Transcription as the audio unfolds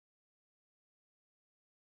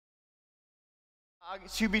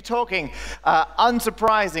To be talking,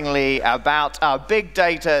 unsurprisingly, about big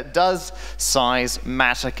data. Does size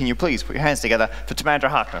matter? Can you please put your hands together for Timandra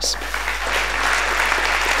Harkness?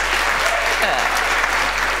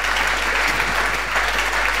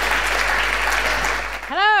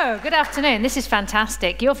 Hello, good afternoon. This is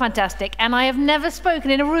fantastic. You're fantastic. And I have never spoken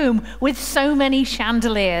in a room with so many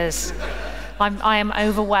chandeliers. I am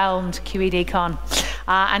overwhelmed, QED Con.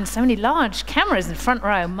 And so many large cameras in the front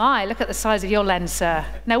row. My, look at the size of your lens, sir.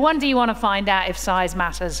 No wonder you want to find out if size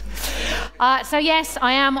matters. So yes,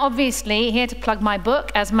 I am obviously here to plug my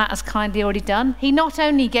book, as Matt has kindly already done. He not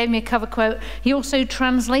only gave me a cover quote, he also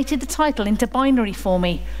translated the title into binary for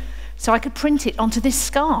me, so I could print it onto this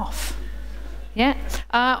scarf. Yeah,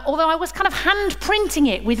 although I was kind of hand printing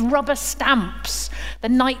it with rubber stamps the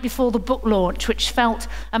night before the book launch, which felt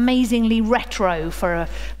amazingly retro for a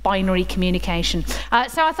binary communication. So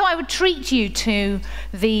I thought I would treat you to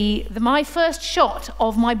my first shot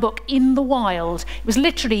of my book in the wild. It was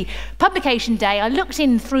literally publication day. I looked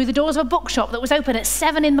in through the doors of a bookshop that was open at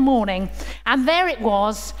 7 in the morning, and there it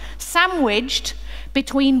was, sandwiched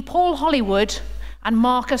between Paul Hollywood and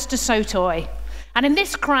Marcus de Sotoy. And in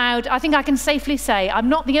this crowd, I think I can safely say I'm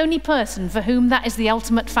not the only person for whom that is the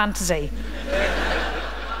ultimate fantasy.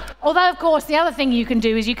 Although, of course, the other thing you can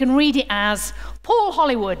do is you can read it as Paul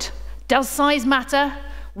Hollywood, does size matter?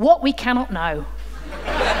 What we cannot know.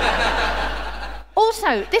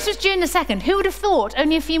 Also, this was June the 2nd. Who would have thought,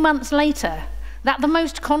 only a few months later, that the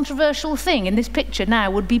most controversial thing in this picture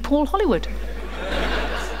now would be Paul Hollywood?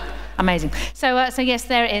 Amazing. So yes,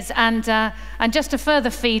 there it is. And just to further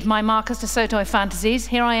feed my Marcus de Sotoy fantasies,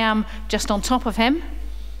 here I am just on top of him.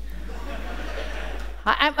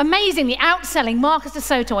 Amazingly outselling Marcus de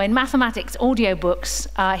Sotoy in mathematics audiobooks.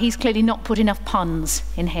 He's clearly not put enough puns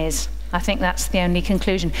in his. I think that's the only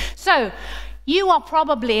conclusion. So you are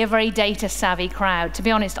probably a very data-savvy crowd. To be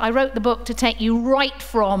honest, I wrote the book to take you right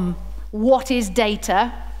from what is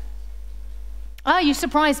data. Oh, you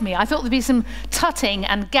surprised me. I thought there'd be some tutting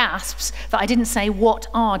and gasps that I didn't say what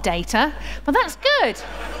are data, but that's good.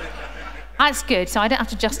 That's good, so I don't have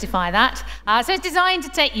to justify that. So it's designed to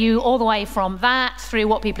take you all the way from that through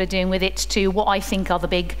what people are doing with it to what I think are the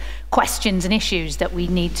big questions and issues that we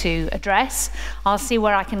need to address. I'll see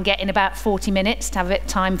where I can get in about 40 minutes to have a bit of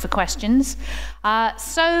time for questions.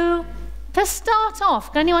 So to start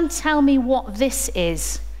off, can anyone tell me what this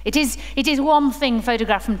is? It is one thing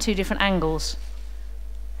photographed from two different angles.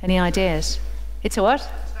 Any ideas? It's a what?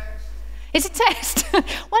 It's a text. Well,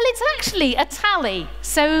 it's actually a tally.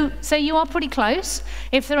 So you are pretty close.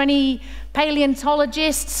 If there are any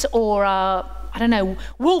paleontologists or, I don't know,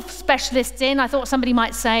 wolf specialists in, I thought somebody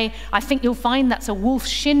might say, I think you'll find that's a wolf's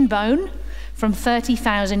shin bone from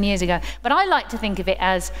 30,000 years ago. But I like to think of it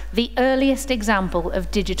as the earliest example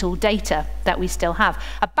of digital data that we still have.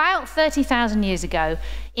 About 30,000 years ago,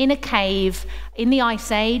 in a cave in the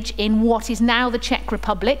Ice Age, in what is now the Czech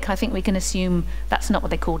Republic, I think we can assume that's not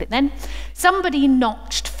what they called it then, somebody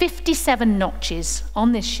notched 57 notches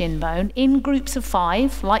on this shin bone in groups of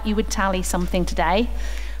 5, like you would tally something today,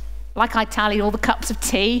 like I tallied all the cups of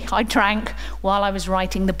tea I drank while I was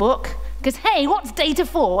writing the book. Because, hey, what's data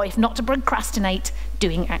for if not to procrastinate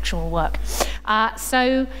doing actual work?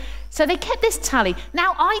 So they kept this tally.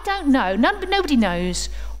 Now, I don't know, nobody knows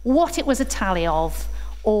what it was a tally of,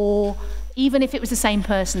 or even if it was the same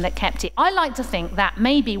person that kept it. I like to think that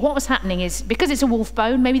maybe what was happening is, because it's a wolf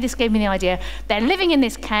bone, maybe this gave me the idea, they're living in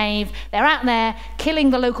this cave, they're out there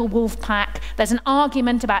killing the local wolf pack, there's an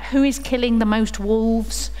argument about who is killing the most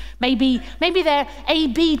wolves, maybe they're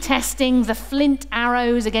A/B testing the flint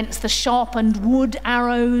arrows against the sharpened wood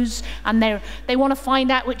arrows, and they want to find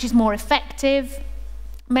out which is more effective.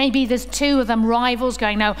 Maybe there's two of them rivals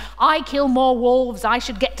going, no, I kill more wolves, I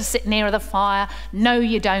should get to sit nearer the fire. No,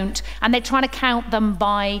 you don't. And they're trying to count them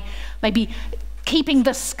by maybe keeping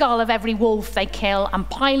the skull of every wolf they kill and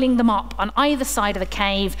piling them up on either side of the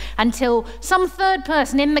cave until some third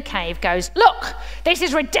person in the cave goes, look, this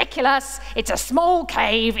is ridiculous. It's a small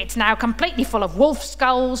cave. It's now completely full of wolf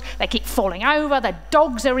skulls. They keep falling over. The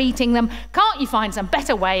dogs are eating them. Can't you find some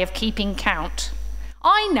better way of keeping count?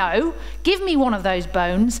 I know, give me one of those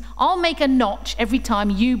bones, I'll make a notch every time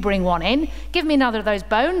you bring one in. Give me another of those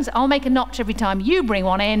bones, I'll make a notch every time you bring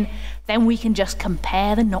one in. Then we can just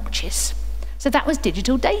compare the notches. So that was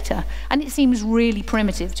digital data, and it seems really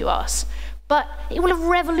primitive to us. But it will have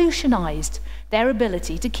revolutionized their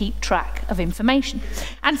ability to keep track of information.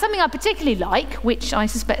 And something I particularly like, which I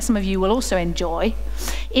suspect some of you will also enjoy,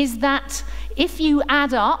 is that if you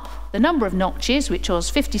add up the number of notches, which was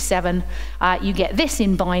 57, you get this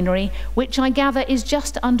in binary, which I gather is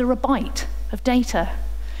just under a byte of data.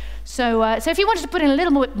 So if you wanted to put in a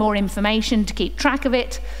little bit more information to keep track of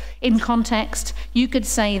it in context, you could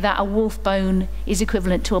say that a wolf bone is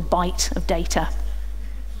equivalent to a byte of data.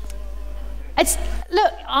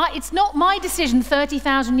 Look, it's not my decision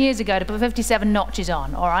 30,000 years ago to put 57 notches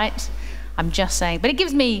on, all right? I'm just saying. But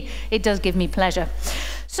it does give me pleasure.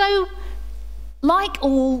 So, like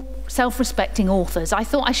all self-respecting authors, I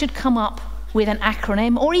thought I should come up with an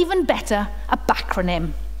acronym, or even better, a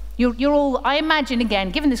backronym. You're all, I imagine,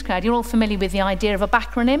 again, given this crowd, you're all familiar with the idea of a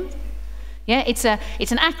backronym. Yeah, it's an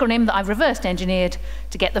acronym that I've reversed engineered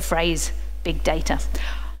to get the phrase big data.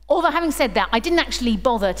 Although having said that, I didn't actually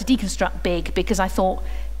bother to deconstruct big because I thought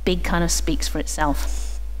big kind of speaks for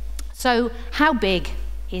itself. So how big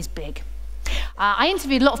is big? I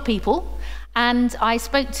interviewed a lot of people, and I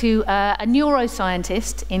spoke to a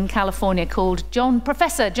neuroscientist in California called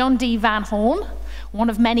Professor John D. Van Horn, one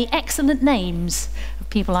of many excellent names of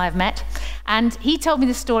people I've met. And he told me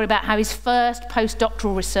the story about how his first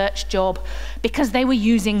postdoctoral research job, because they were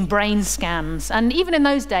using brain scans, and even in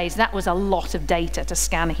those days, that was a lot of data to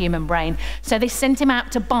scan a human brain. So they sent him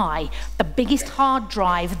out to buy the biggest hard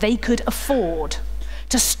drive they could afford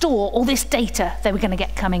to store all this data they were going to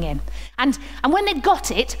get coming in. And when they'd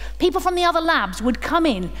got it, people from the other labs would come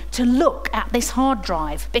in to look at this hard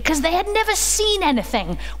drive because they had never seen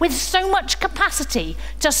anything with so much capacity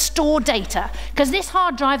to store data. Because this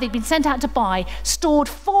hard drive they'd been sent out to buy stored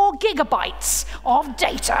 4 gigabytes of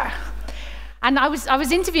data. And I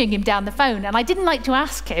was interviewing him down the phone, and I didn't like to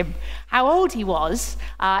ask him how old he was.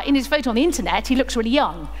 In his photo on the internet, he looks really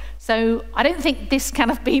young. So I don't think this can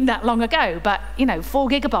have been that long ago, but 4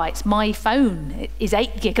 gigabytes, my phone is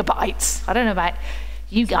 8 gigabytes. I don't know about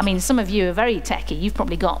you, I mean, some of you are very techy. You've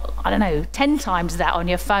probably got, 10 times that on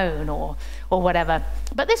your phone or whatever.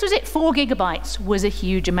 But this was it, 4 gigabytes was a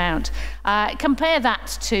huge amount. Compare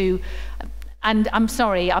that to, and I'm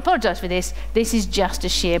sorry, I apologize for this is just a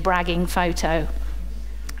sheer bragging photo.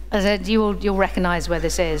 You'll recognize where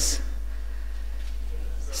this is.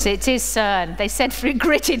 So it is CERN. They said through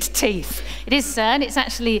gritted teeth. It is CERN. It's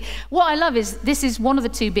actually, what I love is this is one of the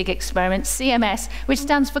 2 big experiments, CMS, which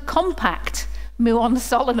stands for compact muon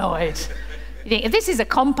solenoid. You think, if this is a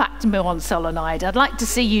compact muon solenoid, I'd like to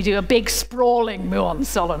see you do a big sprawling muon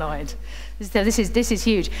solenoid. So this is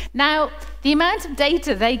huge. Now, the amount of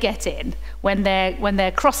data they get in when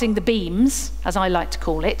they're crossing the beams, as I like to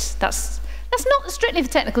call it, that's not strictly the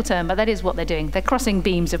technical term, but that is what they're doing. They're crossing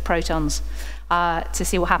beams of protons to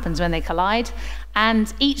see what happens when they collide.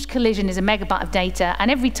 And each collision is a megabyte of data, and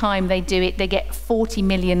every time they do it, they get 40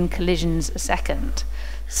 million collisions a second.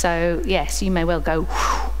 So yes, you may well go,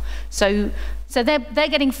 whew. So they're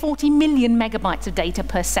getting 40 million megabytes of data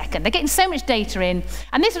per second. They're getting so much data in,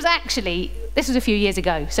 and this was a few years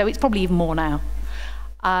ago, so it's probably even more now.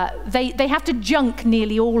 They have to junk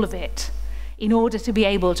nearly all of it in order to be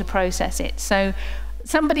able to process it. So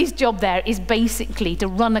somebody's job there is basically to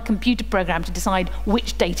run a computer program to decide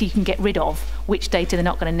which data you can get rid of, which data they're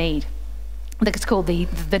not going to need. It's called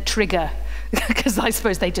the trigger, because I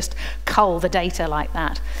suppose they just cull the data like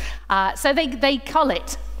that. So they cull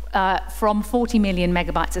it from 40 million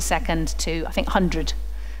megabytes a second to, I think, 100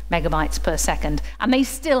 megabytes per second. And they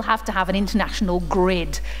still have to have an international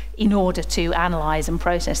grid in order to analyze and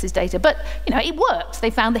process this data. But, it works. They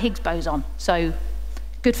found the Higgs boson, so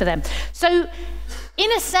good for them. So,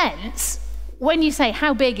 in a sense, when you say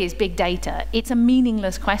how big is big data, it's a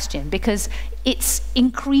meaningless question because it's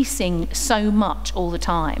increasing so much all the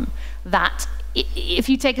time that if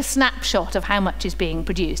you take a snapshot of how much is being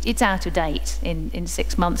produced, it's out of date in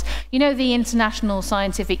 6 months. The International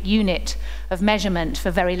Scientific Unit of Measurement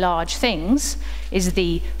for very large things is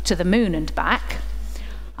the to the moon and back.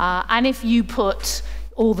 And if you put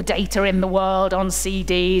all the data in the world on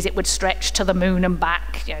CDs, it would stretch to the moon and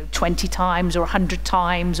back, 20 times or 100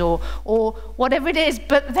 times or whatever it is.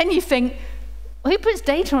 But then you think, well, who puts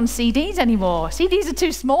data on CDs anymore? CDs are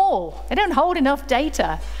too small. They don't hold enough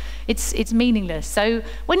data. It's meaningless. So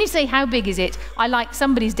when you say how big is it, I like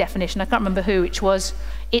somebody's definition, I can't remember who, which was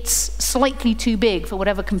it's slightly too big for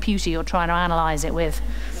whatever computer you're trying to analyze it with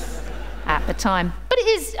at the time. But it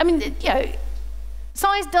is,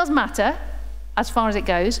 size does matter as far as it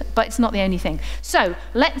goes, but it's not the only thing. So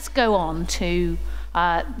let's go on to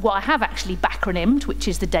what I have actually backronymed, which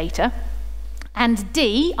is the data. And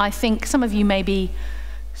D, I think some of you may be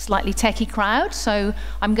slightly techie crowd, so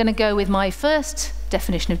I'm going to go with my first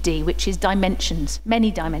definition of D, which is dimensions, many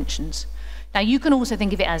dimensions. Now, you can also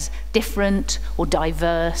think of it as different or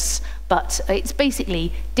diverse, but it's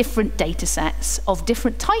basically different data sets of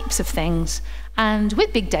different types of things, and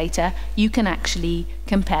with big data, you can actually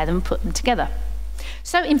compare them and put them together.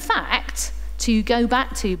 So, in fact, to go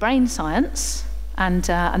back to brain science, and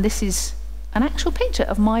this is an actual picture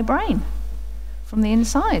of my brain from the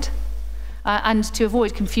inside. And to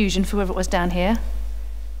avoid confusion for whoever it was down here,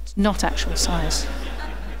 it's not actual size.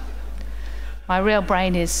 My real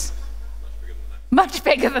brain is much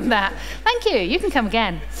bigger than that. Thank you. You can come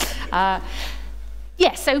again.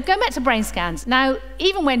 Yes, so going back to brain scans. Now,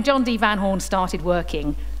 even when John D. Van Horn started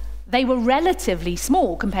working, they were relatively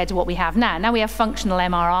small compared to what we have now. Now we have functional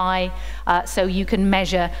MRI, so you can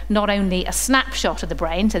measure not only a snapshot of the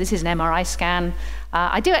brain, so this is an MRI scan.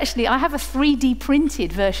 I have a 3D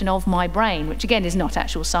printed version of my brain, which again is not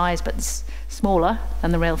actual size, but it's smaller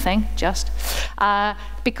than the real thing, just.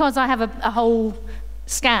 Because I have a whole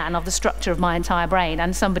scan of the structure of my entire brain,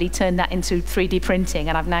 and somebody turned that into 3D printing,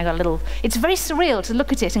 and I've now got a little... It's very surreal to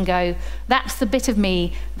look at it and go, that's the bit of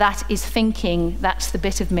me that is thinking, that's the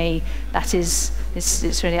bit of me that is...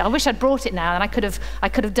 It's really... I wish I'd brought it now, and I could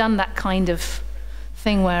have done that kind of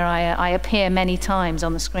thing where I appear many times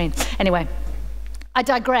on the screen. Anyway, I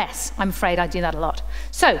digress. I'm afraid I do that a lot.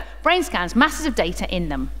 So, brain scans, masses of data in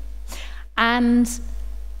them. And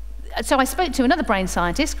so I spoke to another brain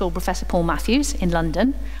scientist called Professor Paul Matthews in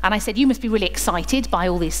London, and I said, you must be really excited by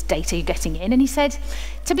all this data you're getting in. And he said,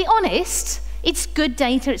 to be honest, it's good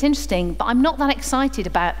data, it's interesting, but I'm not that excited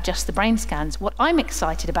about just the brain scans. What I'm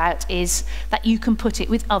excited about is that you can put it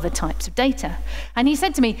with other types of data. And he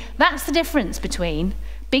said to me, that's the difference between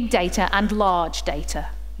big data and large data.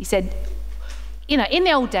 He said, you know, in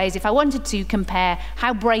the old days, if I wanted to compare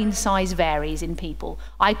how brain size varies in people,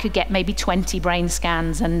 I could get maybe 20 brain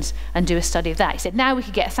scans and do a study of that. He said, now we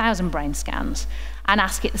could get 1,000 brain scans and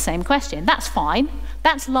ask it the same question. That's fine.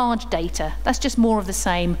 That's large data. That's just more of the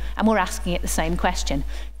same, and we're asking it the same question.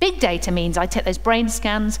 Big data means I take those brain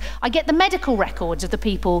scans, I get the medical records of the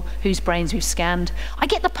people whose brains we've scanned, I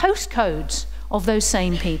get the postcodes of those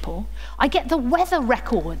same people, I get the weather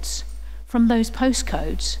records from those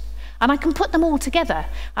postcodes, and I can put them all together,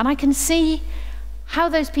 and I can see how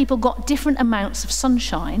those people got different amounts of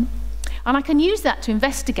sunshine, and I can use that to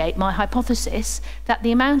investigate my hypothesis that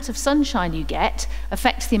the amount of sunshine you get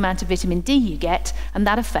affects the amount of vitamin D you get, and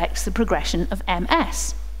that affects the progression of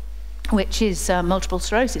MS, which is multiple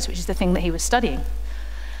sclerosis, which is the thing that he was studying.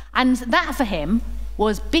 And that, for him,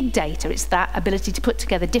 was big data. It's that ability to put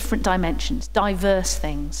together different dimensions, diverse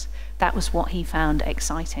things. That was what he found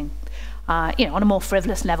exciting. You know, on a more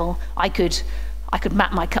frivolous level, I could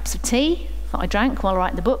map my cups of tea that I drank while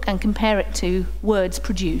writing the book and compare it to words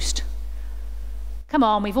produced. Come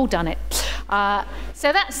on, we've all done it.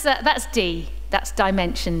 So that's D. That's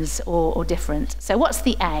dimensions or different. So what's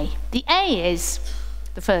the A? The A is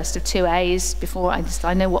the first of two A's. Before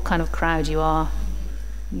I know what kind of crowd you are.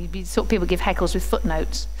 You'd be the sort of people give heckles with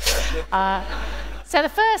footnotes. So the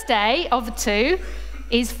first A of the two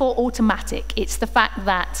is for automatic. It's the fact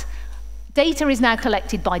that data is now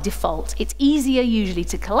collected by default. It's easier usually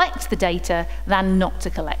to collect the data than not to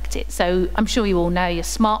collect it. So I'm sure you all know your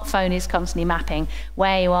smartphone is constantly mapping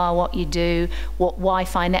where you are, what you do, what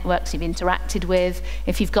Wi-Fi networks you've interacted with.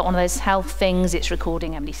 If you've got one of those health things, it's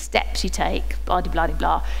recording how many steps you take, blah, blah, blah,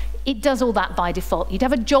 blah. It does all that by default. You'd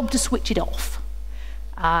have a job to switch it off.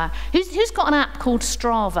 Who's got an app called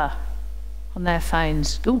Strava on their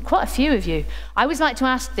phones? Ooh, quite a few of you. I always like to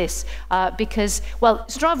ask this because, well,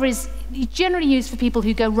 Strava is generally used for people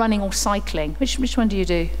who go running or cycling. Which one do you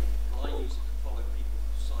do? I use it to follow people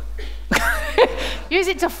who cycle. Use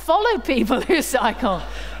it to follow people who cycle.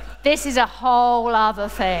 This is a whole other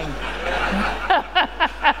thing.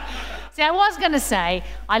 See, I was going to say,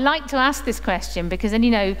 I like to ask this question because then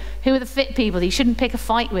you know who are the fit people that you shouldn't pick a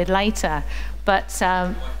fight with later. But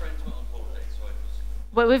My friends went on holiday, so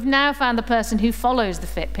but we've now found the person who follows the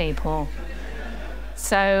fit people.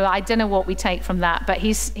 So I don't know what we take from that, but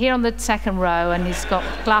he's here on the second row and he's got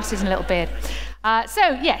glasses and a little beard.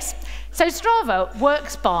 So yes, so Strava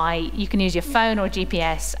works by, you can use your phone or a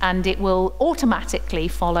GPS and it will automatically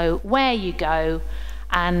follow where you go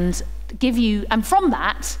and give you, and from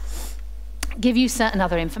that, give you certain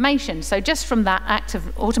other information. So just from that act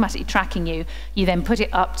of automatically tracking you, you then put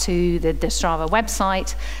it up to the Strava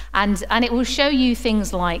website, and it will show you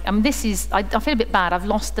things like, I mean, this is, I feel a bit bad, I've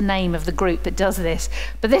lost the name of the group that does this,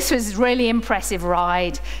 but this was a really impressive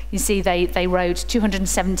ride. You see they rode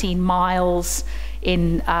 217 miles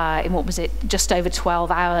in what was it, just over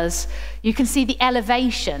 12 hours. You can see the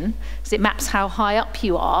elevation, because it maps how high up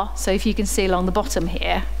you are. So if you can see along the bottom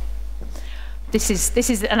here, this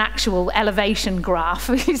is an actual elevation graph.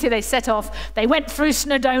 You see they set off, they went through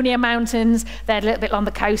Snowdonia Mountains, they're a little bit on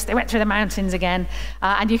the coast, they went through the mountains again,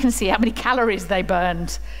 and you can see how many calories they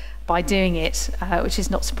burned by doing it, which is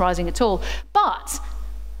not surprising at all. But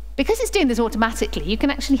because it's doing this automatically, you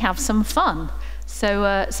can actually have some fun.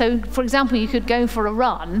 So, for example, you could go for a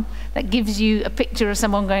run that gives you a picture of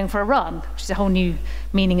someone going for a run, which is a whole new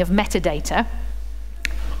meaning of metadata.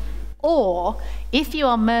 Or if you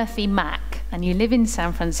are Murphy Mac and you live in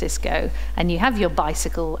San Francisco and you have your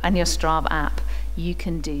bicycle and your Strava app, you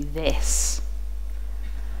can do this.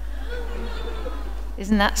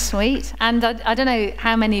 Isn't that sweet? And I don't know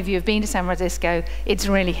how many of you have been to San Francisco. It's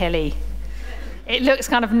really hilly. It looks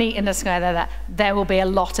kind of neat in the sky there. There will be a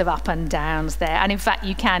lot of up and downs there. And in fact,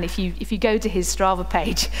 you can, if you go to his Strava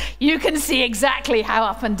page, you can see exactly how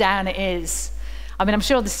up and down it is. I mean, I'm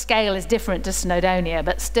sure the scale is different to Snowdonia,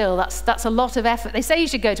 but still, that's a lot of effort. They say you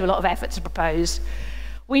should go to a lot of effort to propose.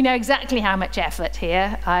 We know exactly how much effort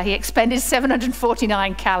here. He expended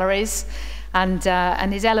 749 calories. And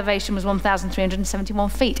his elevation was 1,371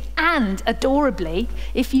 feet. And adorably,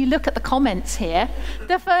 if you look at the comments here,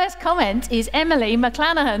 the first comment is Emily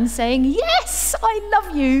McClanahan saying, "Yes, I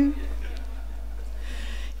love you."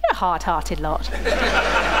 You're a hard-hearted lot.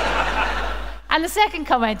 And the second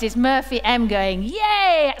comment is Murphy M going,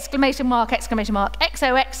 "Yay! Exclamation mark, exclamation mark,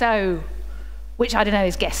 XOXO," which I don't know,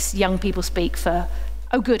 is guess young people speak for,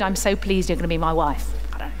 "Oh good, I'm so pleased you're going to be my wife."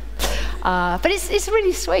 I don't know. But it's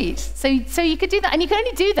really sweet. So you could do that, and you can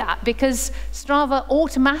only do that because Strava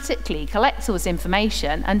automatically collects all this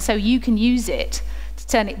information, and so you can use it to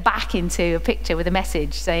turn it back into a picture with a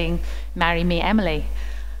message saying, "Marry me, Emily."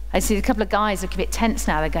 I see a couple of guys look a bit tense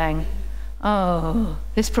now. They're going, "Oh,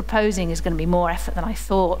 this proposing is going to be more effort than I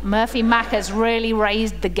thought. Murphy Mac has really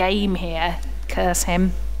raised the game here. Curse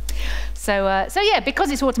him." So yeah,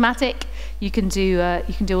 because it's automatic, you can do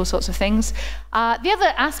all sorts of things. The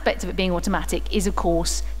other aspect of it being automatic is, of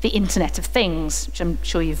course, the Internet of Things, which I'm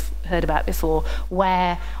sure you've heard about before,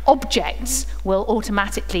 where objects will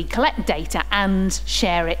automatically collect data and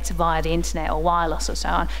share it via the internet or wireless or so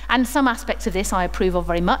on. And some aspects of this I approve of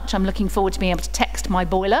very much. I'm looking forward to being able to text my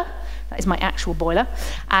boiler, that is my actual boiler,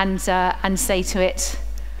 and say to it,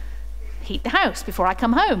 "Heat the house before I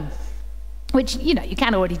come home," which you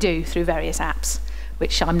can already do through various apps,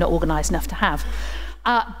 which I'm not organised enough to have.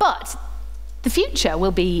 But the future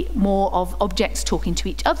will be more of objects talking to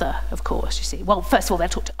each other, of course, you see. Well, first of all, they'll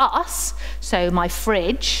talk to us. So my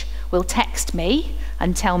fridge will text me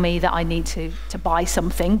and tell me that I need to buy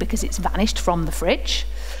something because it's vanished from the fridge.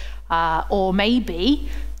 Or maybe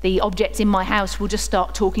the objects in my house will just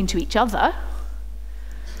start talking to each other.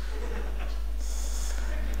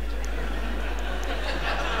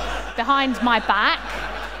 Behind my back.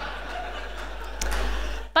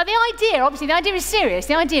 But the idea, obviously, the idea is serious.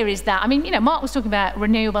 The idea is that, I mean, Mark was talking about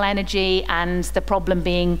renewable energy and the problem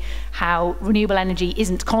being how renewable energy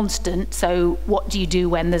isn't constant. So what do you do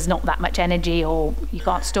when there's not that much energy or you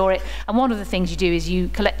can't store it? And one of the things you do is you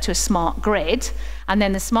collect to a smart grid, and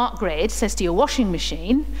then the smart grid says to your washing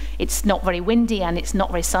machine, "It's not very windy and it's not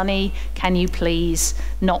very sunny. Can you please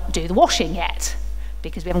not do the washing yet?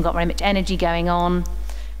 Because we haven't got very much energy going on."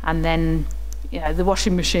 And then, the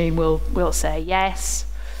washing machine will say yes.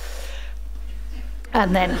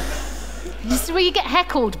 And then, this is where you get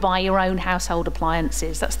heckled by your own household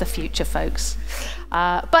appliances. That's the future, folks.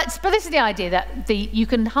 But this is the idea that you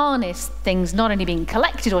can harness things not only being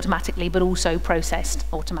collected automatically, but also processed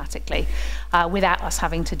automatically without us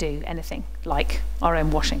having to do anything like our own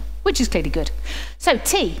washing, which is clearly good. So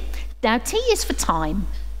T. Now, T is for time.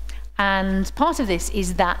 And part of this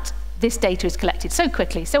is that this data is collected so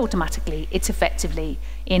quickly, so automatically, it's effectively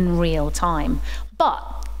in real time.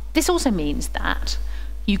 But this also means that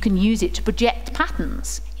you can use it to project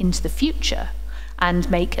patterns into the future and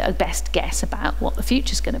make a best guess about what the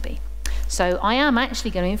future's going to be. So I am actually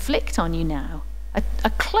going to inflict on you now a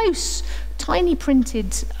close, tiny printed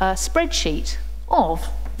spreadsheet of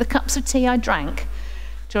the cups of tea I drank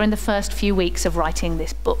during the first few weeks of writing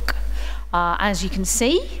this book. As you can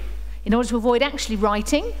see, in order to avoid actually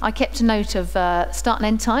writing, I kept a note of start and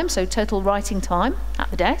end time, so total writing time at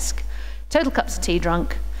the desk, total cups of tea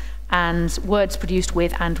drunk, and words produced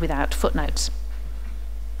with and without footnotes.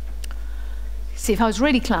 See, if I was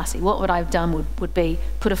really classy, what would I have done would be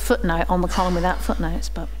put a footnote on the column without footnotes,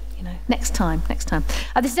 but, next time.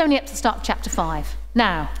 This is only up to the start of chapter 5.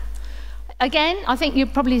 Now, again, I think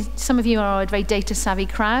some of you are a very data-savvy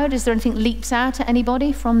crowd. Is there anything that leaps out at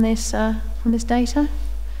anybody from this data?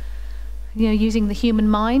 Using the human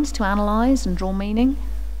mind to analyse and draw meaning.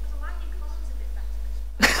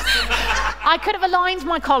 I could have aligned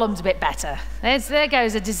my columns a bit better. There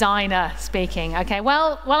goes a designer speaking. Okay,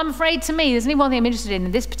 well, I'm afraid to me, there's only one thing I'm interested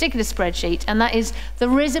in this particular spreadsheet, and that is the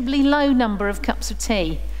risibly low number of cups of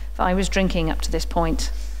tea that I was drinking up to this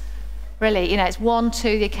point. Really, it's 1,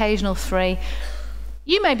 2, the occasional 3.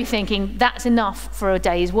 You may be thinking that's enough for a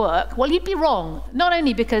day's work. Well, you'd be wrong, not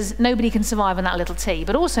only because nobody can survive on that little tea,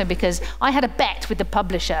 but also because I had a bet with the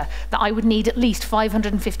publisher that I would need at least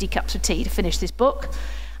 550 cups of tea to finish this book.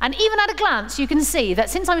 And even at a glance, you can see that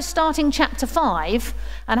since I was starting chapter 5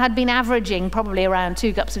 and had been averaging probably around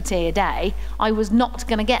 2 cups of tea a day, I was not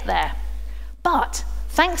going to get there. But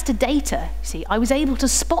thanks to data, you see, I was able to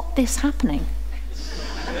spot this happening.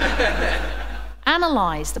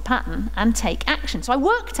 Analyze the pattern and take action. So I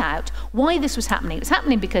worked out why this was happening. It was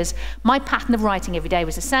happening because my pattern of writing every day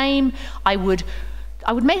was the same. I would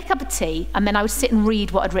make a cup of tea, and then I would sit and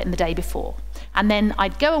read what I'd written the day before. And then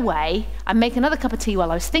I'd go away and make another cup of tea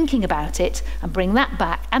while I was thinking about it and bring that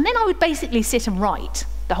back. And then I would basically sit and write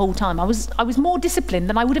the whole time. I was more disciplined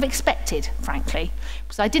than I would have expected, frankly,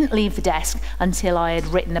 because I didn't leave the desk until I had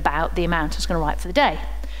written about the amount I was going to write for the day.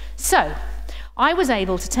 So I was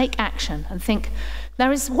able to take action and think,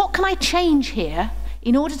 what can I change here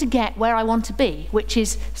in order to get where I want to be, which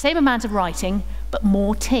is same amount of writing, but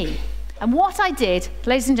more tea. And what I did,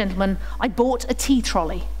 ladies and gentlemen, I bought a tea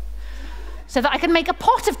trolley so that I could make a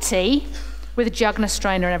pot of tea with a jug and a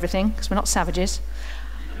strainer and everything, because we're not savages,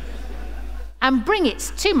 and bring it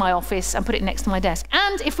to my office and put it next to my desk.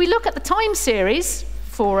 And if we look at the time series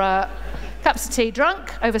for cups of tea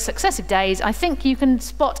drunk over successive days, I think you can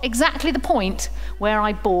spot exactly the point where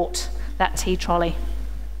I bought that tea trolley.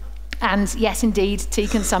 And yes, indeed, tea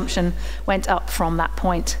consumption went up from that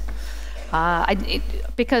point.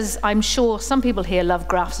 Because I'm sure some people here love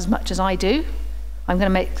graphs as much as I do. I'm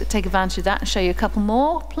going to take advantage of that and show you a couple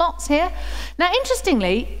more plots here. Now,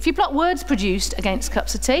 interestingly, if you plot words produced against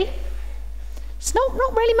cups of tea, it's not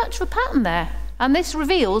really much of a pattern there. And this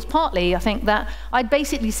reveals partly, I think, that I'd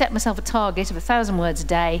basically set myself a target of 1,000 words a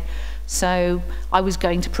day, so I was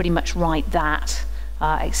going to pretty much write that,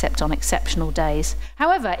 except on exceptional days.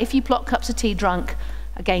 However, if you plot cups of tea drunk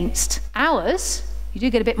against hours, you do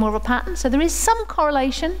get a bit more of a pattern. So there is some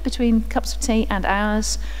correlation between cups of tea and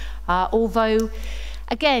hours, although,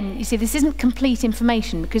 again, you see, this isn't complete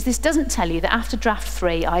information, because this doesn't tell you that after draft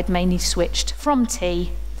 3, I'd mainly switched from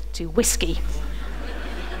tea to whiskey.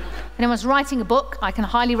 If anyone's writing a book, I can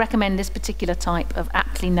highly recommend this particular type of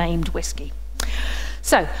aptly named whiskey.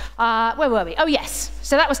 So, where were we? Oh, yes.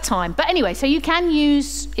 So that was time. But anyway, so you can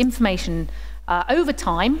use information over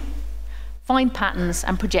time, find patterns,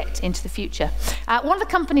 and project into the future. One of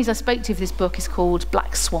the companies I spoke to for this book is called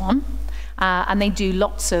Black Swan, and they do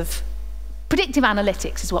lots of predictive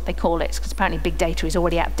analytics, is what they call it, because apparently big data is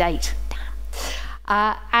already out of date.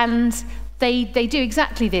 And they do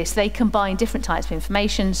exactly this. They combine different types of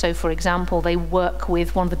information. So, for example, they work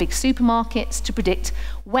with one of the big supermarkets to predict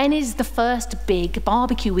when is the first big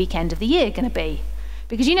barbecue weekend of the year going to be.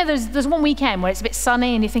 Because, you know, there's one weekend where it's a bit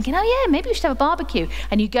sunny and you're thinking, oh, yeah, maybe we should have a barbecue.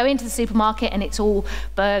 And you go into the supermarket and it's all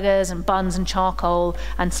burgers and buns and charcoal,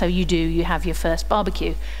 and so you have your first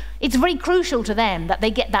barbecue. It's very crucial to them that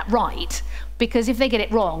they get that right, because if they get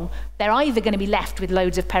it wrong, they're either going to be left with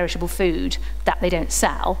loads of perishable food that they don't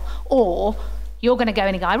sell, or you're going to go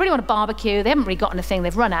in and go, I really want a barbecue, they haven't really got anything,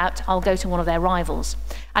 they've run out, I'll go to one of their rivals.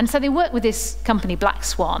 And so they work with this company, Black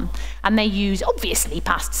Swan, and they use, obviously,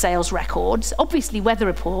 past sales records, obviously weather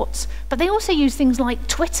reports, but they also use things like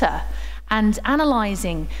Twitter and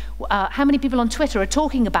analysing how many people on Twitter are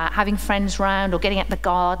talking about having friends round or getting at the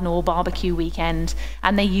garden or barbecue weekend,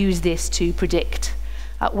 and they use this to predict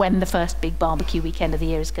when the first big barbecue weekend of the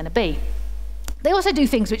year is going to be. They also do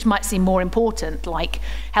things which might seem more important, like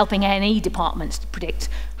helping A&E departments to predict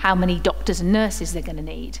how many doctors and nurses they're going to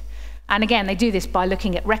need. And again, they do this by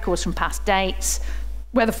looking at records from past dates,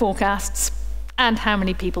 weather forecasts, and how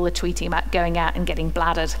many people are tweeting about going out and getting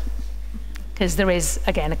bladdered, because there is,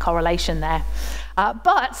 again, a correlation there.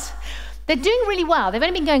 But they're doing really well. They've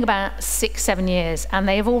only been going about 6-7 years, and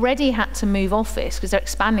they have already had to move office, because they're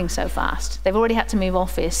expanding so fast. They've already had to move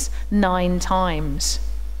office 9 times,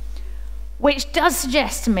 which does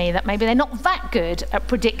suggest to me that maybe they're not that good at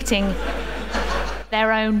predicting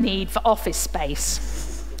their own need for office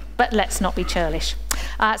space. But let's not be churlish.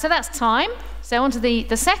 So that's time. So on to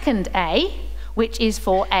the second A, which is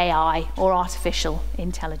for AI, or artificial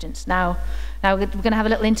intelligence. Now we're going to have a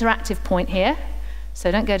little interactive point here. So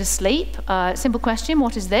don't go to sleep. Simple question,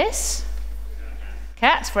 what is this?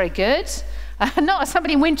 Cats, very good. Not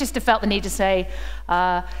somebody in Winchester felt the need to say,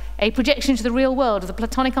 a projection to the real world of the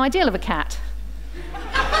platonic ideal of a cat.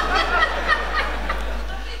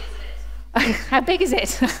 How big is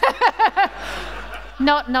it?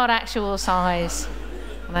 Not actual size.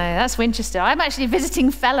 No, that's Winchester. I'm actually a visiting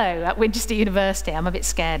fellow at Winchester University. I'm a bit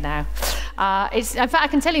scared now. In fact, I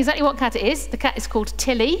can tell you exactly what cat it is. The cat is called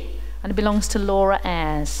Tilly, and it belongs to Laura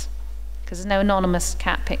Ayres. because there's no anonymous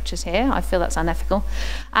cat pictures here. I feel that's unethical.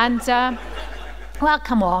 And, well,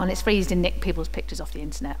 come on, it's free to nick people's pictures off the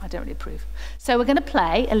internet. I don't really approve. So we're going to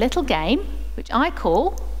play a little game, which I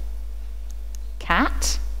call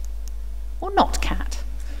cat or not cat.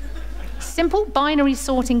 Simple binary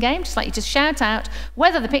sorting game, just like you just shout out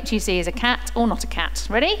whether the picture you see is a cat or not a cat.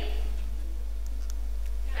 Ready?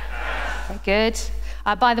 Very good.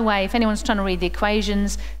 By the way, if anyone's trying to read the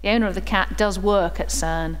equations, the owner of the cat does work at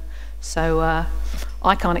CERN, so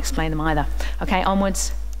I can't explain them either. Okay,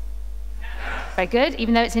 onwards. Very good,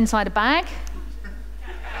 even though it's inside a bag.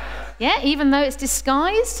 Yeah, even though it's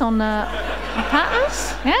disguised on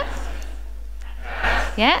patterns. Yeah?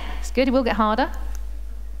 Yeah, it's good, it will get harder.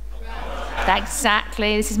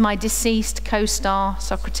 Exactly, this is my deceased co-star,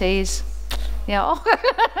 Socrates. Yeah. Oh.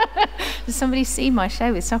 Does somebody see my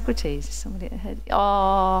show with Socrates? Somebody heard?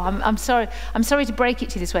 Oh, I'm sorry. I'm sorry to break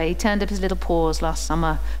it to you this way. He turned up his little paws last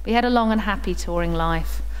summer. But he had a long and happy touring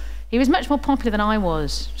life. He was much more popular than I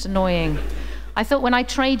was. It was annoying. I thought when I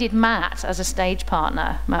traded Matt as a stage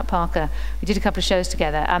partner, Matt Parker, we did a couple of shows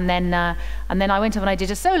together, and then I went off and I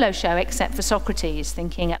did a solo show except for Socrates,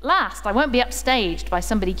 thinking, at last, I won't be upstaged by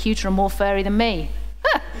somebody cuter and more furry than me.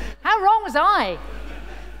 Huh, how wrong was I?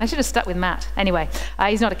 I should have stuck with Matt. Anyway,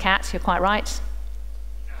 he's not a cat, you're quite right.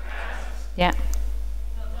 Yeah.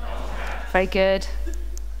 Very good.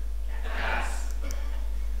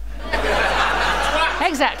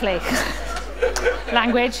 Exactly.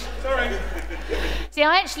 Language. See,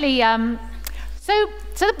 I actually, so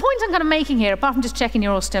the point I'm kind of making here, apart from just checking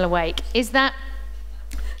you're all still awake, is that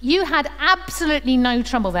you had absolutely no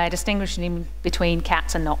trouble there distinguishing between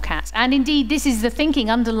cats and not cats. And indeed, this is the thinking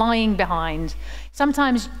underlying behind.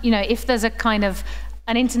 Sometimes, you know, if there's a kind of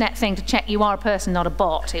an internet thing to check you are a person, not a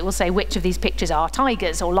bot, it will say which of these pictures are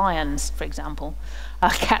tigers or lions, for example.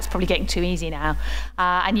 Cat's probably getting too easy now.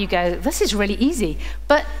 And you go, this is really easy.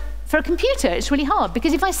 But for a computer, it's really hard,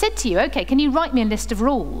 because if I said to you, okay, can you write me a list of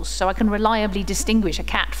rules so I can reliably distinguish a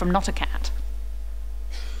cat from not a cat?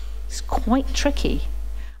 It's quite tricky.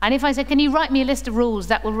 And if I said, can you write me a list of rules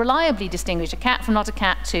that will reliably distinguish a cat from not a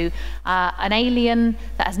cat to an alien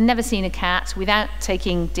that has never seen a cat without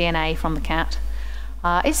taking DNA from the cat,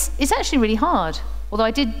 it's actually really hard. Although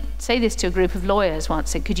I did say this to a group of lawyers once,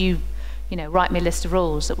 said, could you write me a list of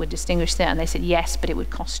rules that would distinguish that? And they said, yes, but it would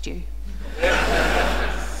cost you.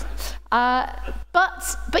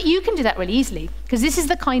 But you can do that really easily, because this is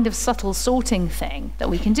the kind of subtle sorting thing that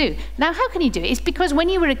we can do. Now, how can you do it? It's because when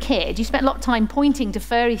you were a kid, you spent a lot of time pointing to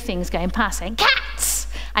furry things going past, saying, cats!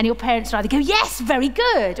 And your parents would either go, yes, very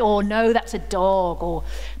good, or no, that's a dog, or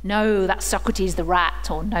no, that's Socrates the rat,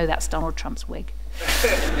 or no, that's Donald Trump's wig.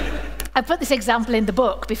 I put this example in the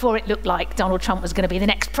book before it looked like Donald Trump was going to be the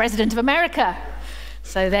next president of America.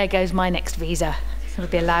 So there goes my next visa. It'll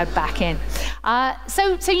be allowed back in.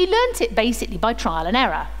 So you learnt it basically by trial and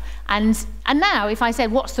error. And now, if I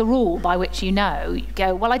said, what's the rule by which you know? You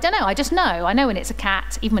go, well, I don't know. I just know. I know when it's a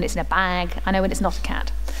cat, even when it's in a bag. I know when it's not a cat.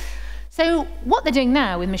 So what they're doing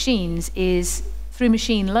now with machines is, through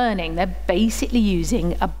machine learning, they're basically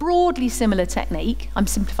using a broadly similar technique, I'm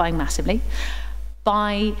simplifying massively,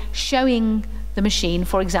 by showing the machine,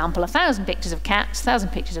 for example, 1,000 pictures of cats, 1,000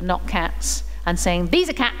 pictures of not cats, and saying, these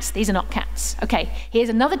are cats, these are not cats. Okay, here's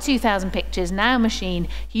another 2,000 pictures. Now, machine,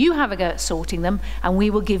 you have a go at sorting them, and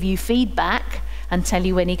we will give you feedback and tell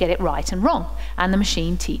you when you get it right and wrong. And the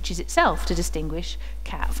machine teaches itself to distinguish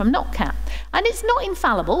cat from not cat. And it's not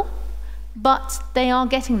infallible, but they are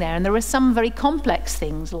getting there. And there are some very complex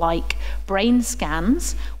things like brain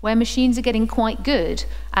scans, where machines are getting quite good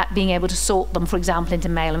at being able to sort them, for example, into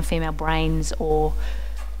male and female brains, or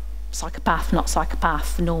psychopath, not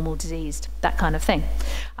psychopath, normal, diseased, that kind of thing.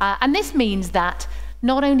 And this means that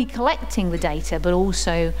not only collecting the data, but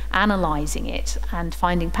also analysing it and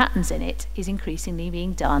finding patterns in it is increasingly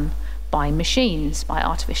being done by machines, by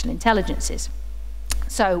artificial intelligences.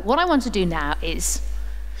 So what I want to do now is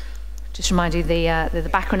just remind you the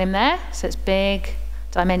backronym there. So it's big,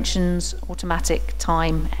 dimensions, automatic,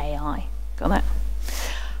 time, AI. Got that?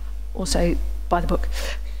 Also, by the book.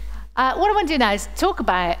 What I want to do now is talk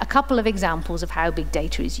about a couple of examples of how big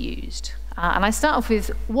data is used. And I start off with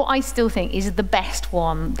what I still think is the best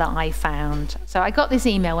one that I found. So I got this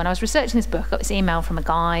email when I was researching this book. I got this email from a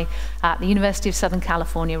guy at the University of Southern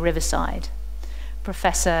California, Riverside,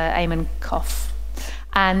 Professor Eamon Koff.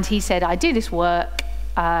 And he said, I do this work.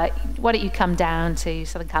 Why don't you come down to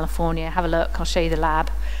Southern California, have a look, I'll show you the lab.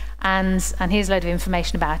 And here's a load of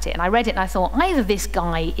information about it. And I read it and I thought, either this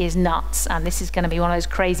guy is nuts, and this is going to be one of those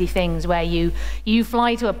crazy things where you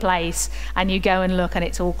fly to a place and you go and look and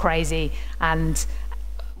it's all crazy, and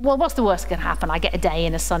well, what's the worst that can happen? I get a day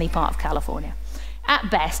in a sunny part of California. At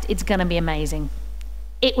best, it's going to be amazing.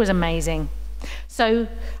 It was amazing. So,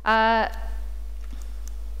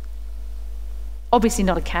 obviously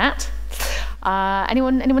not a cat.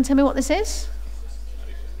 Anyone tell me what this is?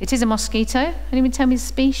 It is a mosquito. Anyone tell me the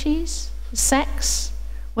species, sex,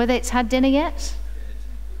 whether it's had dinner yet?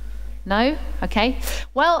 No? Okay.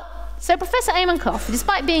 Well, so Professor Amenkoff,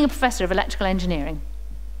 despite being a professor of electrical engineering,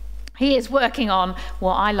 he is working on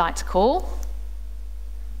what I like to call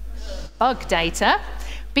bug data,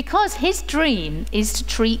 because his dream is to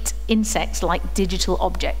treat insects like digital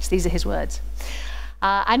objects. These are his words.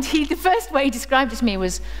 And the first way he described it to me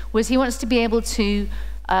was he wants to be able to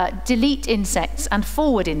delete insects and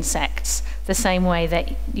forward insects the same way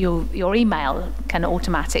that your email can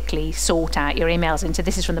automatically sort out your emails into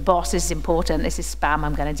this is from the boss, this is important, this is spam,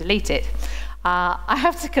 I'm going to delete it. I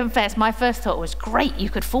have to confess, my first thought was, great,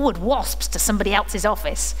 you could forward wasps to somebody else's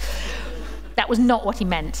office. That was not what he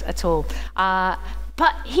meant at all.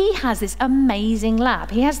 But he has this amazing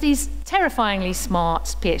lab. He has these terrifyingly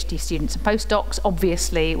smart PhD students and postdocs,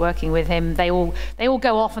 obviously, working with him. They all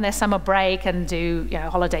go off on their summer break and do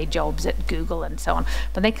holiday jobs at Google and so on.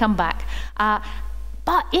 But they come back.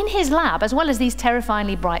 But in his lab, as well as these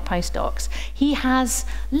terrifyingly bright postdocs, he has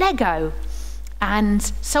Lego and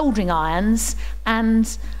soldering irons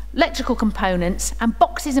and electrical components and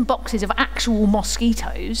boxes of actual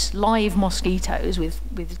mosquitoes, live mosquitoes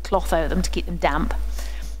with cloth over them to keep them damp,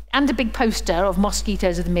 and a big poster of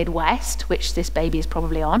mosquitoes of the Midwest, which this baby is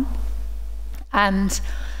probably on. And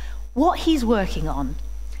what he's working on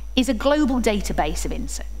is a global database of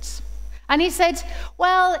insects. And he said,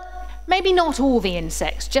 well, maybe not all the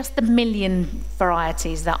insects, just the million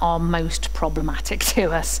varieties that are most problematic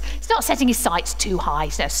to us. It's not setting his sights too high,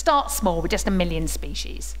 so start small with just 1 million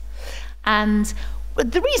species. And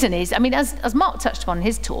the reason is, I mean, as Mark touched upon in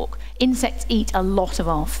his talk, insects eat a lot of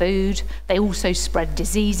our food. They also spread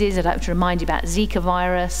diseases. I'd like to remind you about Zika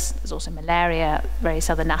virus. There's also malaria, various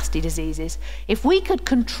other nasty diseases. If we could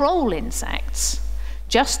control insects,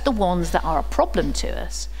 just the ones that are a problem to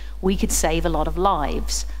us, we could save a lot of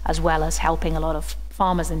lives, as well as helping a lot of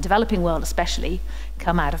farmers in the developing world especially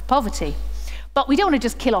come out of poverty. But we don't want to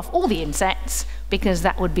just kill off all the insects, because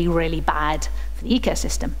that would be really bad for the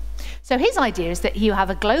ecosystem. So his idea is that you have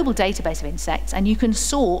a global database of insects and you can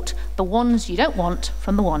sort the ones you don't want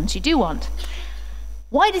from the ones you do want.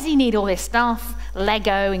 Why does he need all this stuff?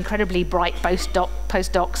 Lego, incredibly bright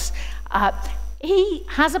postdocs. He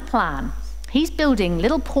has a plan. He's building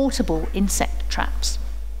little portable insect traps.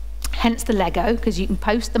 Hence the Lego, because you can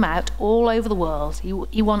post them out all over the world.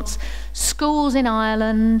 He wants schools in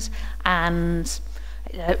Ireland and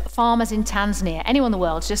farmers in Tanzania, anyone in the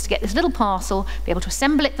world, just to get this little parcel, be able to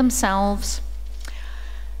assemble it themselves.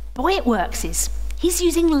 The way it works is he's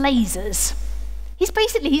using lasers.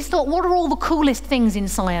 He's thought, what are all the coolest things in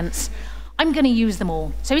science? I'm going to use them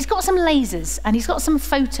all. So he's got some lasers and he's got some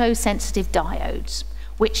photosensitive diodes,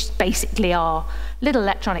 which basically are little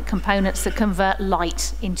electronic components that convert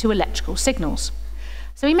light into electrical signals.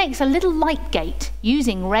 So he makes a little light gate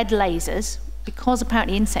using red lasers, because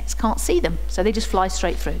apparently insects can't see them, so they just fly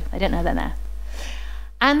straight through. They don't know they're there.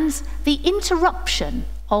 And the interruption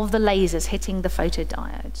of the lasers hitting the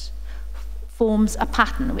photodiodes forms a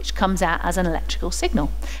pattern which comes out as an electrical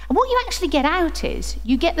signal. And what you actually get out is,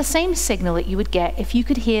 you get the same signal that you would get if you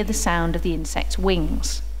could hear the sound of the insect's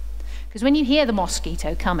wings. Because when you hear the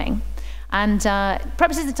mosquito coming, and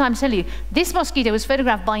perhaps it's the time to tell you, this mosquito was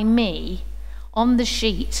photographed by me on the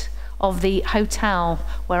sheet of the hotel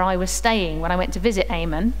where I was staying when I went to visit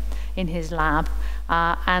Eamon in his lab.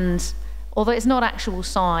 And although it's not actual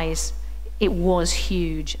size, it was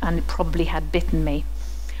huge and it probably had bitten me.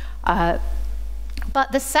 But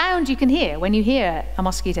the sound you can hear when you hear a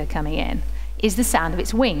mosquito coming in is the sound of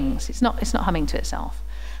its wings. It's not humming to itself.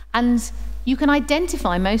 And you can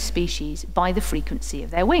identify most species by the frequency of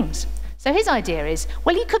their wings. So his idea is,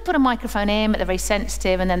 well, you could put a microphone in, but they're very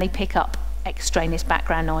sensitive, and then they pick up extraneous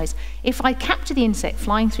background noise. If I capture the insect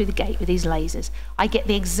flying through the gate with these lasers, I get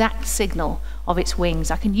the exact signal of its wings.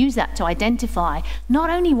 I can use that to identify not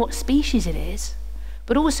only what species it is,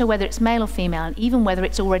 but also whether it's male or female, and even whether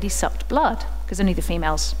it's already sucked blood, because only the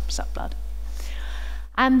females suck blood.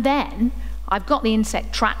 And then I've got the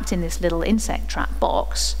insect trapped in this little insect trap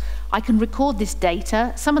box. I can record this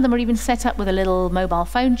data. Some of them are even set up with a little mobile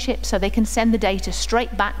phone chip, so they can send the data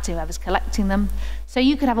straight back to whoever's collecting them. So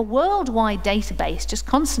you could have a worldwide database just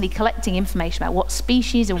constantly collecting information about what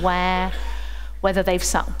species are where, whether they've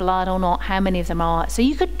sucked blood or not, how many of them are. So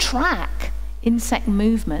you could track insect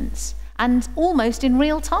movements, and almost in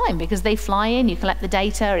real time, because they fly in, you collect the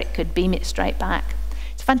data, it could beam it straight back.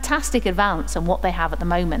 It's a fantastic advance on what they have at the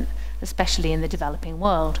moment, especially in the developing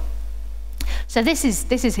world. So this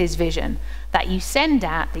is his vision, that you send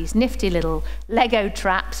out these nifty little Lego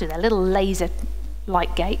traps with their little laser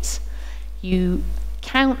light gates. You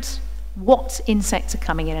count what insects are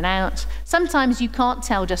coming in and out. Sometimes you can't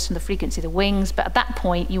tell just from the frequency of the wings, but at that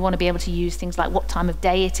point you want to be able to use things like what time of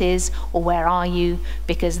day it is or where are you,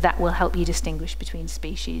 because that will help you distinguish between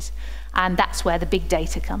species. And that's where the big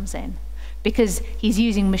data comes in, because he's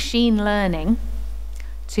using machine learning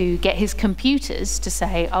to get his computers to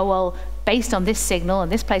say, oh, well, based on this signal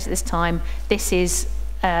and this place at this time, this is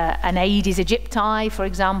an Aedes aegypti, for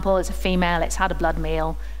example. It's a female, it's had a blood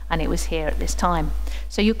meal, and it was here at this time.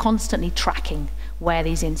 So you're constantly tracking where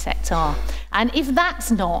these insects are. And if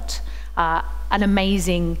that's not an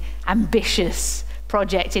amazing, ambitious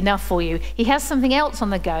project enough for you, he has something else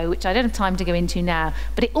on the go, which I don't have time to go into now,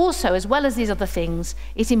 but it also, as well as these other things,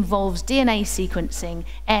 it involves DNA sequencing,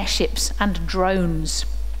 airships, and drones.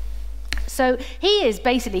 So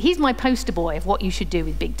he's my poster boy of what you should do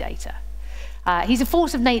with big data. He's a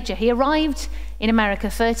force of nature. He arrived in America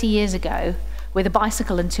 30 years ago with a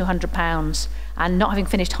bicycle and 200 pounds and not having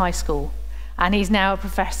finished high school. And he's now a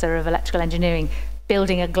professor of electrical engineering,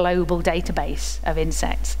 building a global database of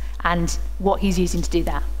insects. And what he's using to do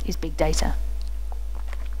that is big data.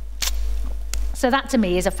 So that, to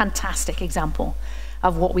me, is a fantastic example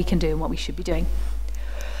of what we can do and what we should be doing.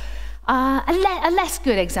 A less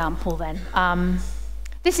good example, then.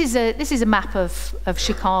 This is a map of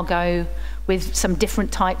Chicago with some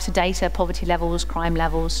different types of data, poverty levels, crime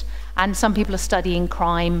levels, and some people are studying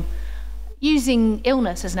crime using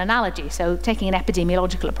illness as an analogy, so taking an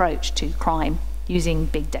epidemiological approach to crime, using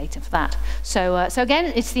big data for that. So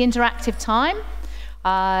again, it's the interactive time.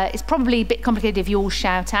 It's probably a bit complicated if you all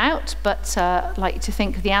shout out, but I'd like to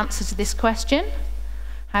think of the answer to this question.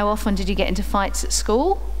 How often did you get into fights at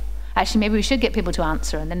school? Actually, maybe we should get people to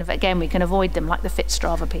answer, and then again, we can avoid them like the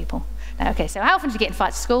Fitzstrava people. Okay, so how often did you get in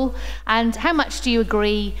fights at school? And how much do you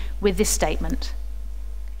agree with this statement?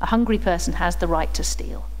 A hungry person has the right to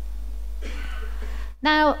steal.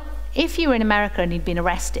 Now, if you were in America and you'd been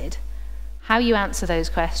arrested, how you answer those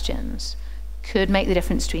questions could make the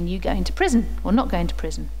difference between you going to prison or not going to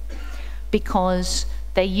prison, because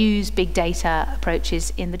they use big data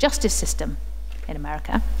approaches in the justice system in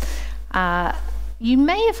America. You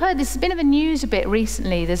may have heard, this has been in the news a bit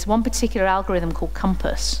recently, there's one particular algorithm called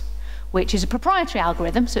Compass, which is a proprietary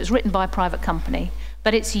algorithm, so it's written by a private company,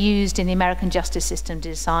 but it's used in the American justice system to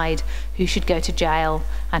decide who should go to jail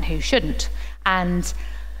and who shouldn't. And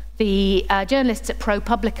the journalists at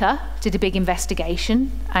ProPublica did a big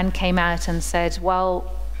investigation and came out and said,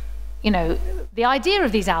 well, you know, the idea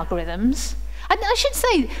of these algorithms, and I should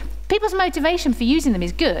say, people's motivation for using them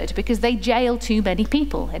is good because they jail too many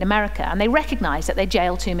people in America, and they recognize that they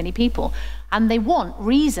jail too many people, and they want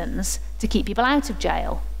reasons to keep people out of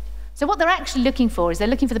jail. So what they're actually looking for is they're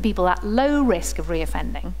looking for the people at low risk of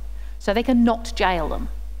reoffending, so they can not jail them.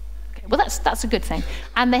 Okay, well, that's a good thing.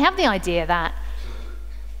 And they have the idea that,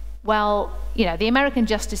 well, you know, the American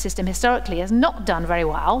justice system historically has not done very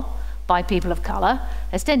well by people of color,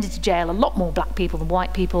 has tended to jail a lot more black people than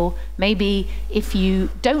white people. Maybe if you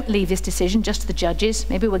don't leave this decision just to the judges,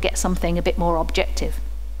 maybe we'll get something a bit more objective.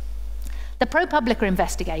 The ProPublica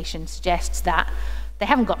investigation suggests that they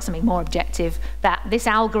haven't got something more objective, that this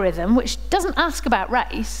algorithm, which doesn't ask about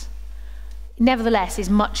race, nevertheless is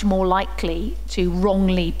much more likely to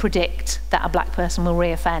wrongly predict that a black person will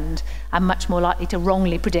reoffend, and much more likely to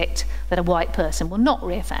wrongly predict that a white person will not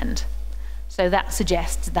reoffend. So that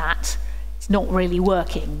suggests that it's not really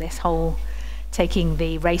working, this whole taking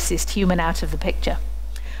the racist human out of the picture.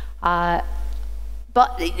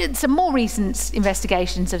 But some more recent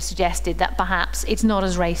investigations have suggested that perhaps it's not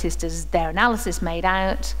as racist as their analysis made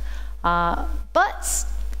out. But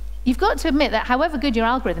you've got to admit that however good your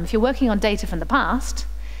algorithm, if you're working on data from the past,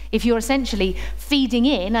 if you're essentially feeding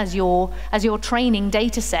in, as you're training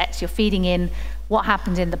data sets, you're feeding in what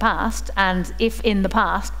happened in the past, and if in the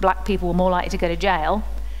past black people were more likely to go to jail,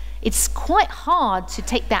 it's quite hard to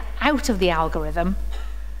take that out of the algorithm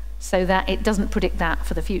so that it doesn't predict that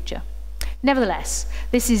for the future. Nevertheless,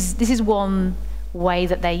 this is one way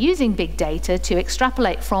that they're using big data to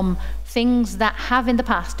extrapolate from things that have in the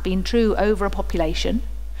past been true over a population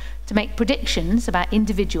to make predictions about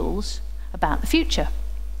individuals about the future.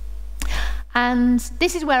 And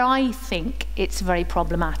this is where I think it's very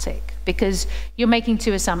problematic, because you're making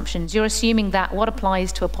two assumptions. You're assuming that what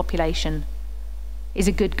applies to a population is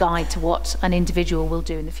a good guide to what an individual will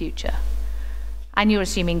do in the future. And you're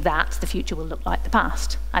assuming that the future will look like the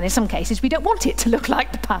past. And in some cases, we don't want it to look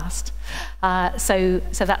like the past. So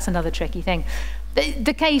that's another tricky thing.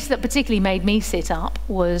 The case that particularly made me sit up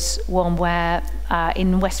was one where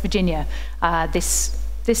in West Virginia, this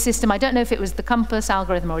system, I don't know if it was the Compass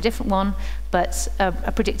algorithm or a different one, but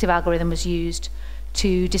a predictive algorithm was used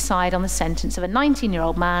to decide on the sentence of a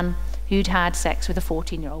 19-year-old man who'd had sex with a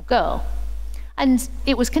 14-year-old girl. And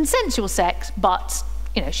it was consensual sex, but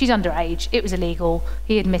she's underage, it was illegal,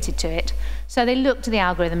 he admitted to it. So they looked at the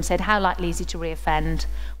algorithm, said, how likely is he to reoffend?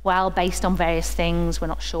 Well, based on various things, we're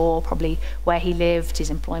not sure, probably where he lived, his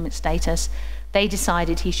employment status, they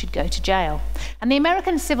decided he should go to jail. And the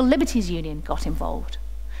American Civil Liberties Union got involved.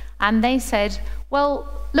 And they said,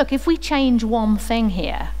 well, look, if we change one thing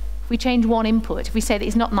here, if we change one input, if we say that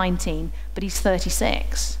he's not 19, but he's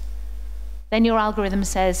 36, then your algorithm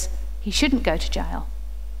says he shouldn't go to jail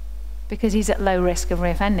because he's at low risk of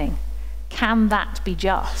reoffending. Can that be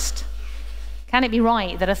just? Can it be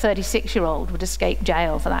right that a 36-year-old would escape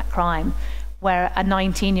jail for that crime, where a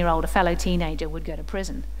 19-year-old, a fellow teenager, would go to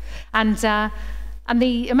prison? And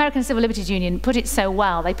the American Civil Liberties Union put it so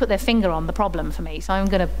well, they put their finger on the problem for me, so I'm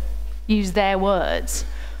going to use their words.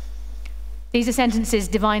 These are sentences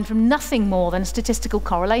divined from nothing more than statistical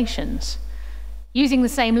correlations. Using the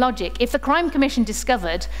same logic, if the Crime Commission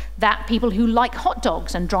discovered that people who like hot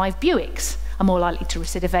dogs and drive Buicks are more likely to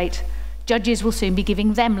recidivate, judges will soon be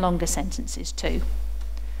giving them longer sentences too.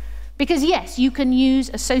 Because yes, you can use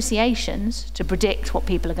associations to predict what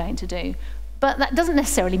people are going to do, but that doesn't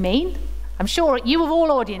necessarily mean, I'm sure you of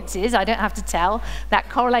all audiences, I don't have to tell, that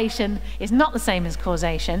correlation is not the same as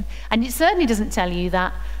causation, and it certainly doesn't tell you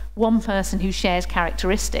that one person who shares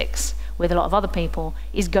characteristics with a lot of other people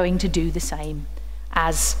is going to do the same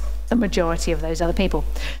as the majority of those other people.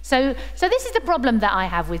 So this is the problem that I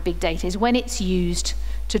have with big data, is when it's used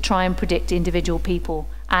to try and predict individual people,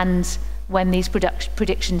 and when these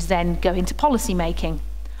predictions then go into policy making.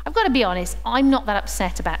 I've got to be honest, I'm not that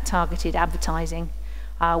upset about targeted advertising.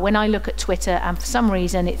 When I look at Twitter and for some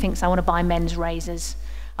reason it thinks I want to buy men's razors,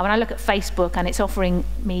 and when I look at Facebook and it's offering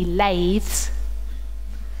me lathes,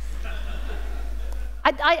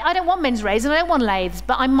 I don't want men's razors, I don't want lathes,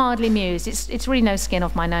 but I'm mildly amused. It's really no skin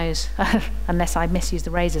off my nose, unless I misuse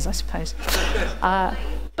the razors, I suppose.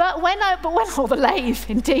 But when the lathe,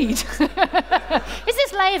 indeed. Is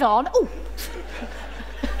this lathe on? Oh,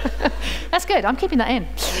 that's good. I'm keeping that in.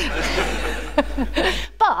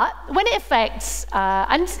 But when it affects,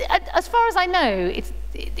 and as far as I know,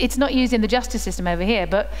 it's not used in the justice system over here.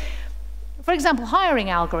 But for example, hiring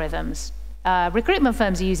algorithms. Recruitment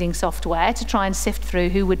firms are using software to try and sift through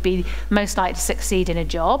who would be most likely to succeed in a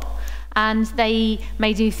job. And they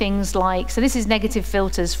may do things like, so this is negative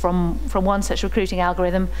filters from one such recruiting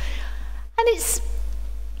algorithm. And it's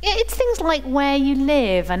things like where you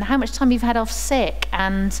live and how much time you've had off sick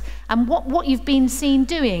and what you've been seen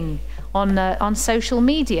doing on social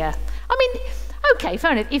media. I mean, okay,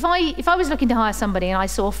 fair enough. If I was looking to hire somebody and I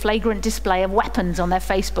saw a flagrant display of weapons on their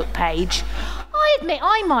Facebook page, I admit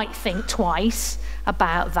I might think twice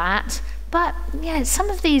about that. But yeah, some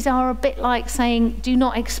of these are a bit like saying, do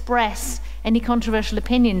not express any controversial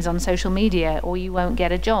opinions on social media or you won't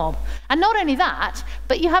get a job. And not only that,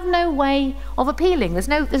 but you have no way of appealing. There's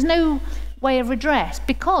no way of redress,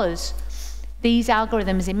 because these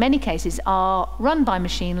algorithms in many cases are run by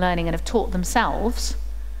machine learning and have taught themselves.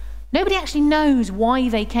 Nobody actually knows why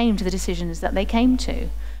they came to the decisions that they came to.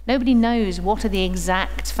 Nobody knows what are the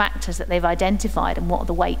exact factors that they've identified and what are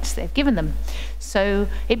the weights they've given them. So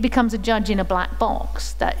it becomes a judge in a black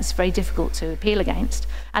box that is very difficult to appeal against.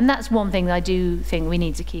 And that's one thing that I do think we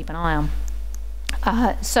need to keep an eye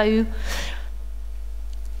on. So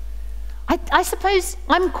I suppose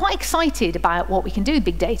I'm quite excited about what we can do with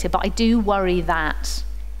big data, but I do worry that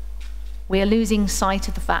we are losing sight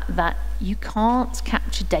of the fact that you can't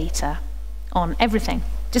capture data on everything.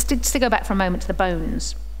 Just to go back for a moment to the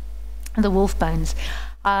bones, the wolf bones.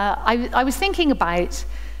 I was thinking about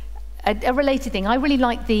a related thing. I really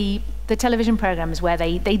like the television programs where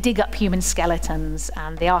they dig up human skeletons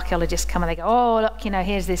and the archaeologists come and they go, oh, look,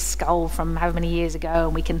 here's this skull from however many years ago,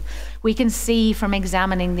 and we can see from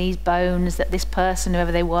examining these bones that this person,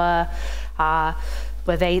 whoever they were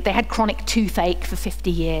they had chronic toothache for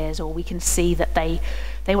 50 years, or we can see that they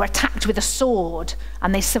were attacked with a sword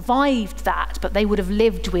and they survived that, but they would have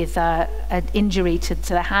lived with an injury to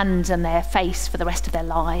their hands and their face for the rest of their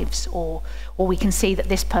lives, or we can see that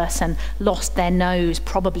this person lost their nose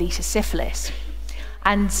probably to syphilis,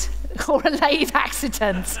 or a lathe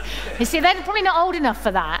accident. You see, they're probably not old enough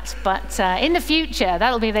for that, but in the future,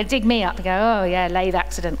 that'll be, they'll dig me up and go, oh yeah, lathe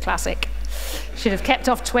accident, classic. Should have kept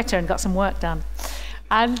off Twitter and got some work done.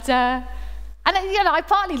 And you know, I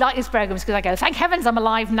partly like this program because I go, thank heavens I'm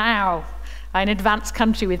alive now in an advanced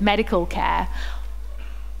country with medical care.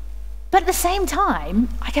 But at the same time,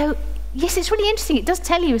 I go, yes, it's really interesting. It does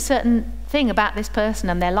tell you a certain thing about this person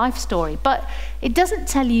and their life story, but it doesn't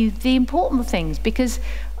tell you the important things, because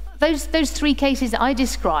those three cases that I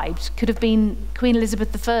described could have been Queen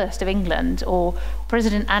Elizabeth I of England, or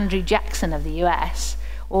President Andrew Jackson of the US,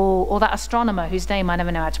 or that astronomer whose name I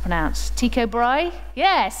never know how to pronounce. Tycho Brahe?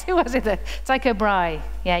 Yes, who was it? Tycho Brahe.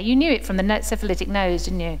 Yeah, you knew it from the syphilitic nose,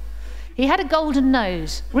 didn't you? He had a golden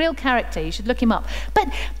nose, real character, you should look him up. But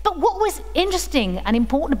what was interesting and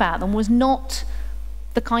important about them was not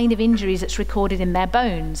the kind of injuries that's recorded in their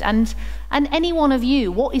bones. And any one of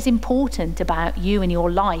you, what is important about you and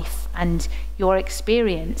your life and your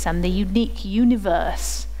experience and the unique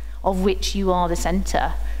universe of which you are the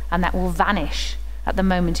center, and that will vanish at the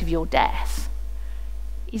moment of your death,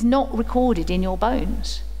 is not recorded in your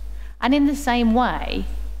bones. And in the same way,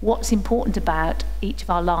 what's important about each of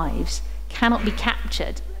our lives cannot be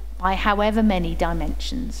captured by however many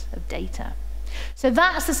dimensions of data. So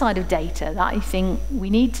that's the side of data that I think we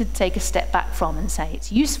need to take a step back from and say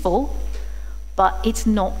it's useful, but it's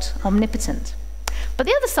not omnipotent. But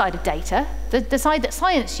the other side of data, the side that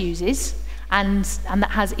science uses, and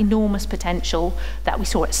that has enormous potential, that we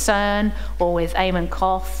saw at CERN or with Eamon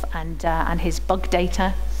Koff and his bug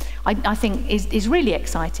data, I think is really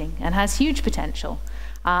exciting and has huge potential.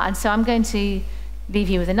 And so I'm going to leave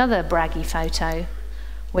you with another braggy photo,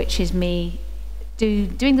 which is me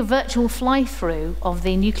doing the virtual fly-through of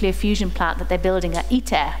the nuclear fusion plant that they're building at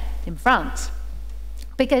ITER in France.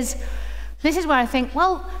 Because this is where I think,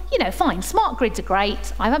 well, you know, fine, smart grids are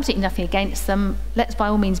great. I have absolutely nothing against them. Let's by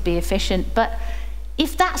all means be efficient. But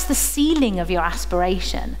if that's the ceiling of your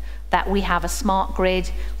aspiration, that we have a smart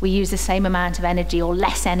grid, we use the same amount of energy or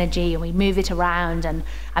less energy, and we move it around, and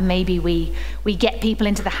maybe we get people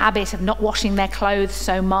into the habit of not washing their clothes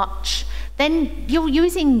so much, then you're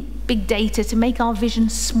using big data to make our vision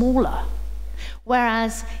smaller.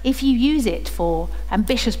 Whereas if you use it for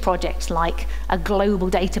ambitious projects like a global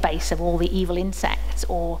database of all the evil insects,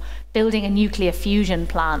 or building a nuclear fusion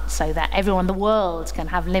plant so that everyone in the world can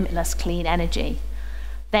have limitless clean energy,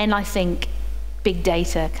 then I think big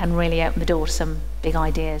data can really open the door to some big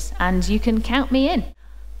ideas, and you can count me in.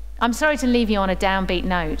 I'm sorry to leave you on a downbeat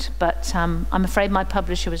note, but I'm afraid my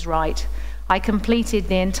publisher was right. I completed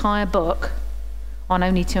the entire book on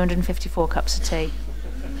only 254 cups of tea.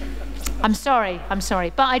 I'm sorry,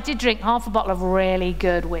 but I did drink half a bottle of really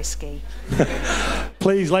good whiskey.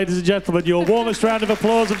 Please, ladies and gentlemen, your warmest round of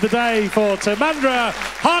applause of the day for Timandra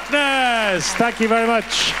Harkness. Thank you very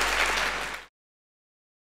much.